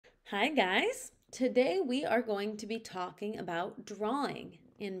Hi guys! Today we are going to be talking about drawing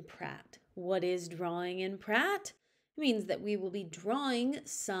in Praat. What is drawing in Praat? It means that we will be drawing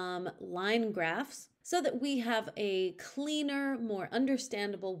some line graphs so that we have a cleaner, more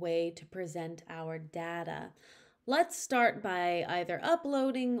understandable way to present our data. Let's start by either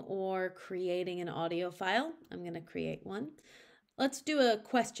uploading or creating an audio file. I'm going to create one. Let's do a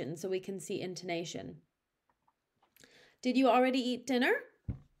question so we can see intonation. Did you already eat dinner?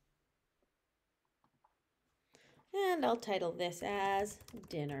 And I'll title this as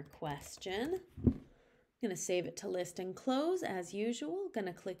dinner question. I'm going to save it to list and close as usual. Going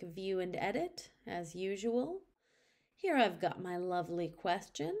to click view and edit as usual. Here I've got my lovely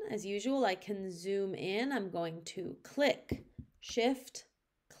question. As usual, I can zoom in. I'm going to click, shift,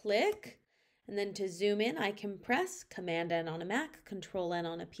 click. And then to zoom in, I can press Command N on a Mac, Control N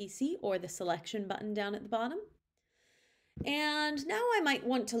on a PC, or the selection button down at the bottom. And now I might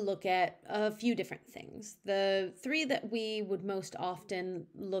want to look at a few different things. The three that we would most often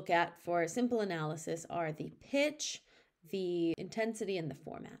look at for simple analysis are the pitch, the intensity, and the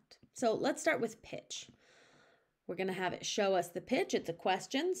format. So let's start with pitch. We're going to have it show us the pitch. It's a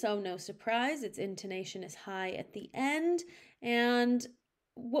question, so no surprise. Its intonation is high at the end. And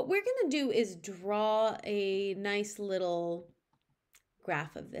what we're going to do is draw a nice little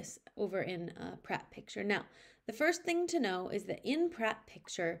graph of this over in Praat Picture. Now, the first thing to know is that in Praat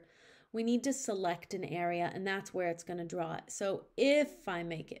Picture, we need to select an area, and that's where it's going to draw it. So if I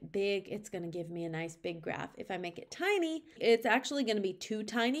make it big, it's going to give me a nice big graph. If I make it tiny, it's actually going to be too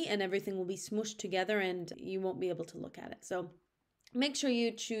tiny and everything will be smushed together and you won't be able to look at it. So make sure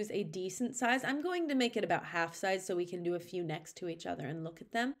you choose a decent size. I'm going to make it about half size so we can do a few next to each other and look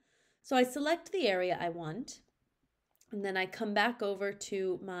at them. So I select the area I want, and then I come back over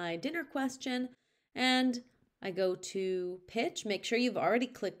to my dinner question and I go to pitch. Make sure you've already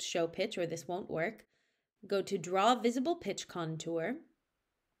clicked show pitch or this won't work. Go to draw visible pitch contour.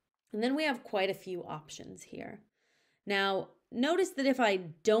 And then we have quite a few options here. Now, notice that if I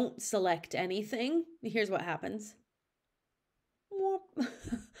don't select anything, here's what happens.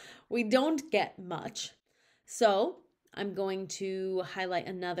 We don't get much. So I'm going to highlight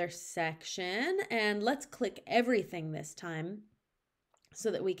another section and let's click everything this time so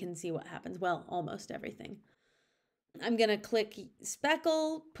that we can see what happens. Well, almost everything. I'm going to click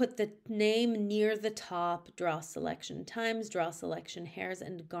speckle, put the name near the top, draw selection times, draw selection hairs,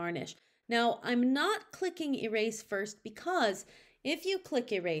 and garnish. Now, I'm not clicking erase first because if you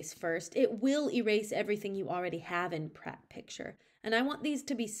click erase first, it will erase everything you already have in Praat Picture. And I want these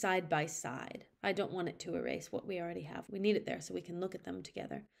to be side by side. I don't want it to erase what we already have. We need it there so we can look at them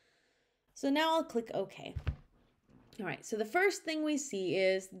together. So now I'll click OK. All right, so the first thing we see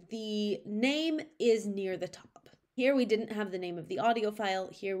is the name is near the top. Here we didn't have the name of the audio file,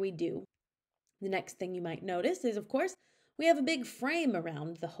 here we do. The next thing you might notice is, of course, we have a big frame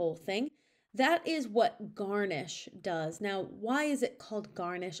around the whole thing. That is what garnish does. Now, why is it called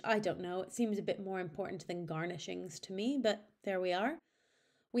garnish? I don't know. It seems a bit more important than garnishings to me, but there we are.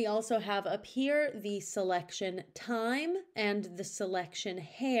 We also have up here the selection time and the selection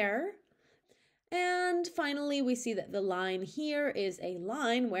hair. And finally, we see that the line here is a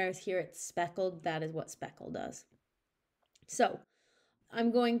line, whereas here it's speckled. That is what speckle does. So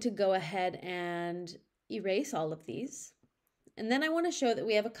I'm going to go ahead and erase all of these. And then I want to show that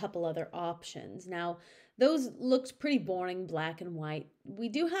we have a couple other options. Now, those looked pretty boring, black and white. We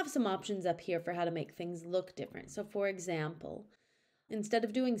do have some options up here for how to make things look different. So for example, instead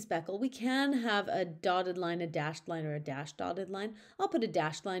of doing speckle, we can have a dotted line, a dashed line, or a dashed dotted line. I'll put a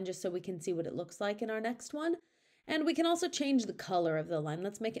dashed line just so we can see what it looks like in our next one. And we can also change the color of the line.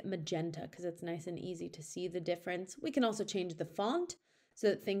 Let's make it magenta because it's nice and easy to see the difference. We can also change the font so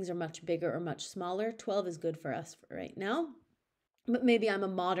that things are much bigger or much smaller. 12 is good for us for right now. But maybe I'm a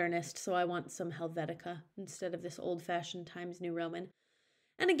modernist, so I want some Helvetica instead of this old-fashioned Times New Roman.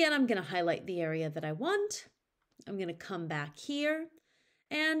 And again, I'm going to highlight the area that I want. I'm going to come back here.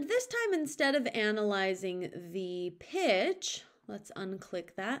 And this time, instead of analyzing the pitch, let's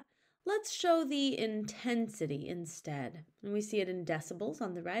unclick that. Let's show the intensity instead. And we see it in decibels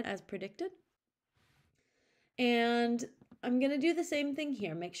on the right as predicted. And I'm going to do the same thing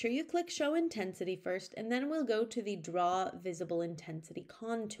here. Make sure you click show intensity first, and then we'll go to the draw visible intensity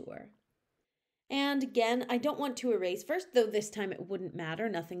contour. And again, I don't want to erase first, though this time it wouldn't matter.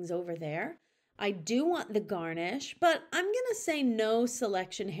 Nothing's over there. I do want the garnish, but I'm going to say no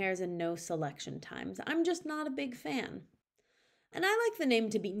selection hairs and no selection times. I'm just not a big fan. And I like the name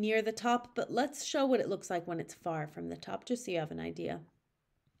to be near the top, but let's show what it looks like when it's far from the top, just so you have an idea.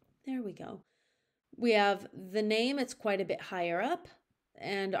 There we go. We have the name, it's quite a bit higher up.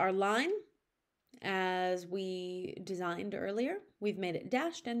 And our line, as we designed earlier, we've made it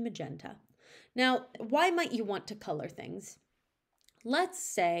dashed and magenta. Now, why might you want to color things? Let's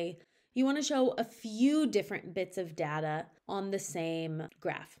say you want to show a few different bits of data on the same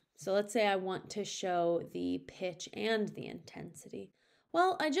graph. So let's say I want to show the pitch and the intensity.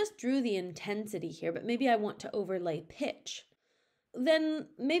 Well, I just drew the intensity here, but maybe I want to overlay pitch. Then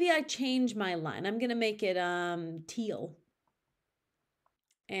maybe I change my line. I'm going to make it teal.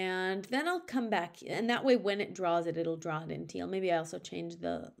 And then I'll come back, and that way when it draws it, it'll draw it in teal. Maybe I also change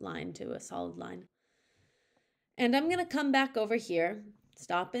the line to a solid line. And I'm going to come back over here,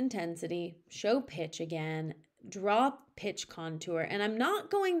 stop intensity, show pitch again, draw pitch contour, and I'm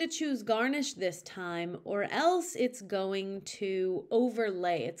not going to choose garnish this time, or else it's going to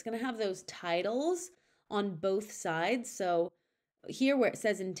overlay. It's going to have those titles on both sides. So here where it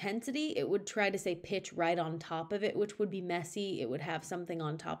says intensity, it would try to say pitch right on top of it, which would be messy. It would have something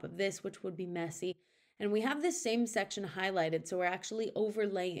on top of this, which would be messy. And we have this same section highlighted, so we're actually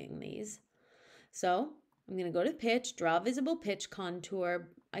overlaying these. So I'm going to go to pitch, draw visible pitch contour.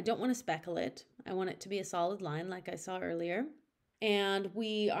 I don't want to speckle it. I want it to be a solid line like I saw earlier. And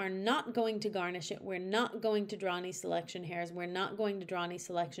we are not going to garnish it. We're not going to draw any selection hairs. We're not going to draw any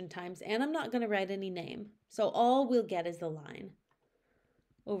selection times. And I'm not going to write any name. So all we'll get is the line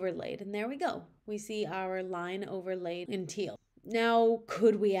overlaid. And there we go. We see our line overlaid in teal. Now,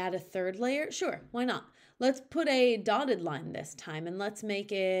 could we add a third layer? Sure, why not? Let's put a dotted line this time, and let's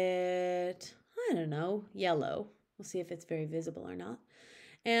make it, I don't know, yellow. We'll see if it's very visible or not.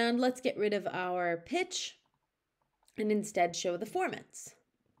 And let's get rid of our pitch and instead show the formants.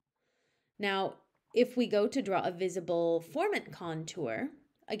 Now, if we go to draw a visible formant contour,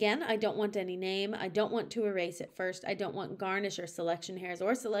 again, I don't want any name. I don't want to erase it first. I don't want garnish or selection hairs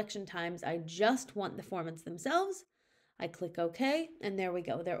or selection times. I just want the formants themselves. I click OK, and there we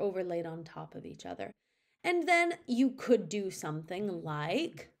go. They're overlaid on top of each other. And then you could do something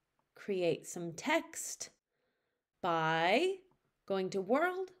like create some text by going to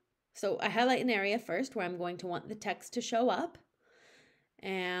world. So I highlight an area first where I'm going to want the text to show up.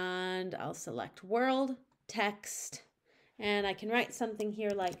 And I'll select world, text, and I can write something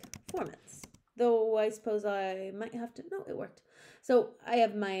here like formants. Though I suppose I might have to, no, it worked. So I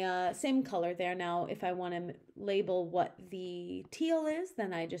have my same color there. Now, if I want to label what the teal is,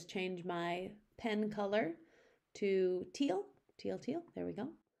 then I just change my pen color to teal, teal, teal. There we go.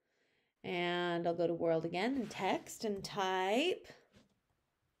 And I'll go to world again and text and type,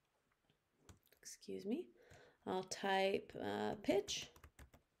 excuse me, I'll type pitch.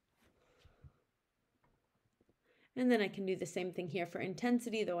 And then I can do the same thing here for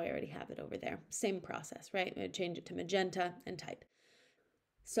intensity, though I already have it over there. Same process, right? I change it to magenta and type.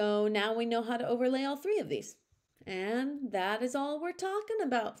 So now we know how to overlay all three of these. And that is all we're talking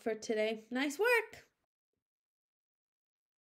about for today. Nice work!